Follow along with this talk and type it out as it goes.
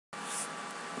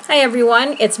Hi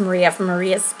everyone, it's Maria from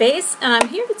Maria's Space, and I'm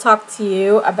here to talk to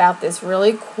you about this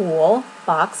really cool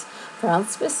box from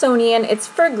Smithsonian. It's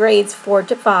for grades 4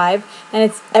 to 5, and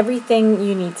it's everything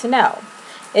you need to know.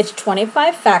 It's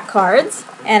 25 fact cards,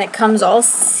 and it comes all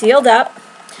sealed up.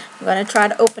 I'm going to try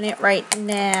to open it right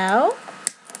now,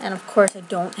 and of course I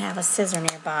don't have a scissor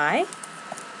nearby.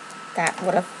 That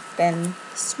would have been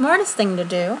the smartest thing to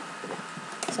do.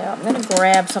 So I'm going to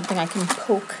grab something I can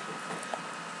poke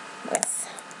with.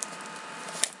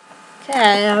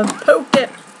 Okay, I've poked it.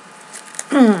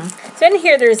 So in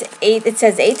here it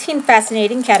says 18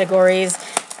 fascinating categories: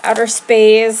 outer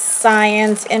space,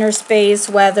 science, inner space,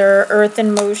 weather, earth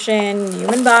in motion,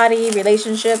 human body,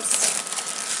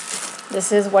 relationships.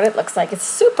 This is what it looks like. It's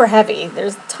super heavy.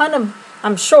 There's a ton of,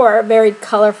 I'm sure, very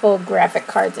colorful graphic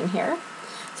cards in here.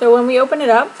 So when we open it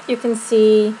up, you can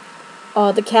see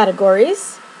all the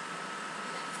categories.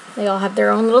 They all have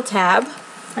their own little tab.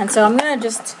 And so I'm going to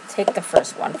just take the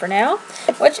first one for now,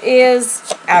 which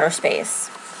is outer space.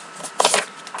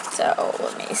 So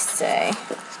let me say,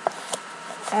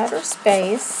 outer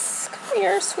space. Come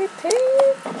here, sweet pea.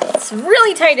 It's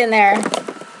really tight in there.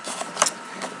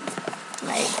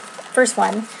 My first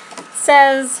one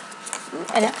says,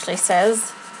 it actually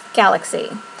says galaxy.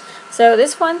 So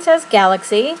this one says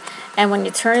galaxy, and when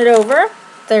you turn it over,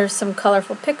 there's some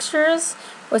colorful pictures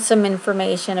with some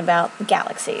information about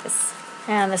galaxies.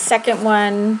 And the second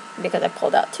one, because I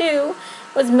pulled out two,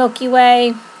 was Milky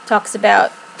Way. Talks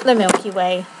about the Milky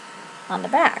Way on the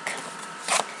back.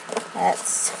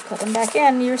 Let's put them back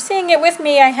in. You're seeing it with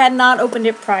me. I had not opened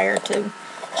it prior to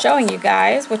showing you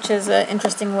guys, which is an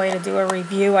interesting way to do a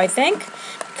review, I think,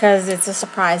 because it's a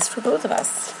surprise for both of us.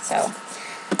 So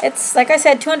it's, like I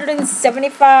said,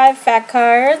 275 fact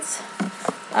cards.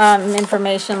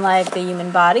 Information like the human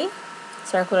body,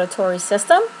 circulatory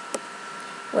system,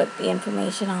 with the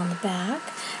information on the back.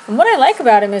 And what I like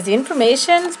about them is the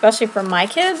information, especially for my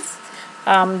kids,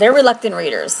 they're reluctant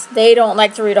readers. They don't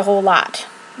like to read a whole lot,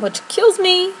 which kills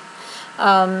me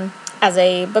as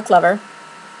a book lover.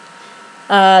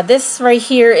 This right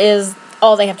here is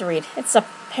all they have to read. It's a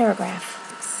paragraph.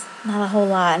 It's not a whole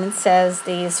lot. And it says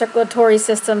the circulatory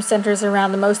system centers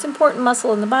around the most important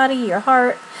muscle in the body, your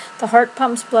heart. The heart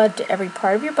pumps blood to every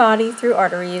part of your body through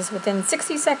arteries. Within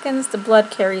 60 seconds, the blood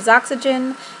carries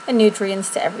oxygen and nutrients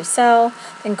to every cell.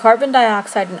 Then carbon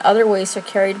dioxide and other wastes are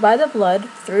carried by the blood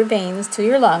through veins to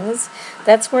your lungs.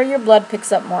 That's where your blood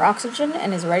picks up more oxygen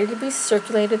and is ready to be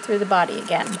circulated through the body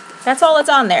again. That's all that's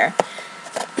on there.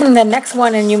 The next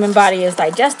one in human body is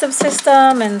digestive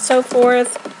system and so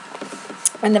forth.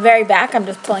 In the very back, I'm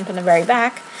just pulling from the very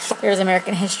back, there's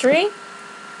American history.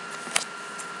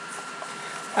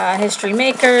 History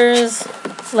makers,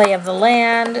 lay of the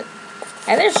land,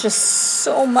 and there's just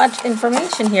so much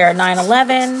information here.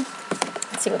 9/11.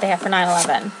 Let's see what they have for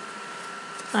 9/11.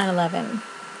 9/11.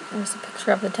 There's a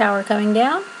picture of the tower coming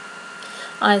down.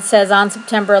 It says on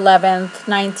September 11th,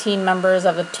 19 members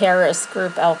of the terrorist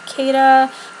group Al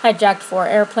Qaeda hijacked 4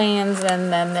 airplanes,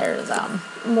 and then there's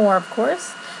more, of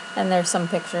course, and there's some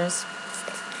pictures.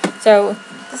 So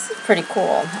this is pretty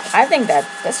cool. I think that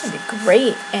this would be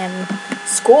great in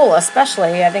school,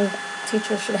 especially. I think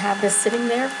teachers should have this sitting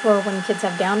there for when kids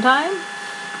have downtime.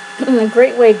 A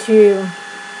great way to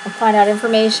find out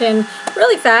information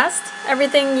really fast.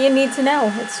 Everything you need to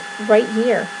know. It's right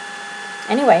here.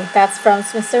 Anyway, that's from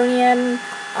Smithsonian.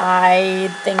 I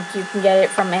think you can get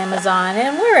it from Amazon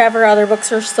and wherever other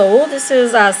books are sold. This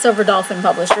is Silver Dolphin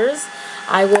Publishers.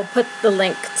 I will put the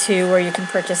link to where you can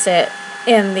purchase it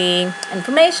in the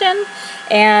information,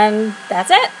 and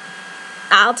that's it.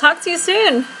 I'll talk to you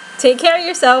soon. Take care of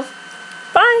yourself.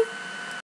 Bye.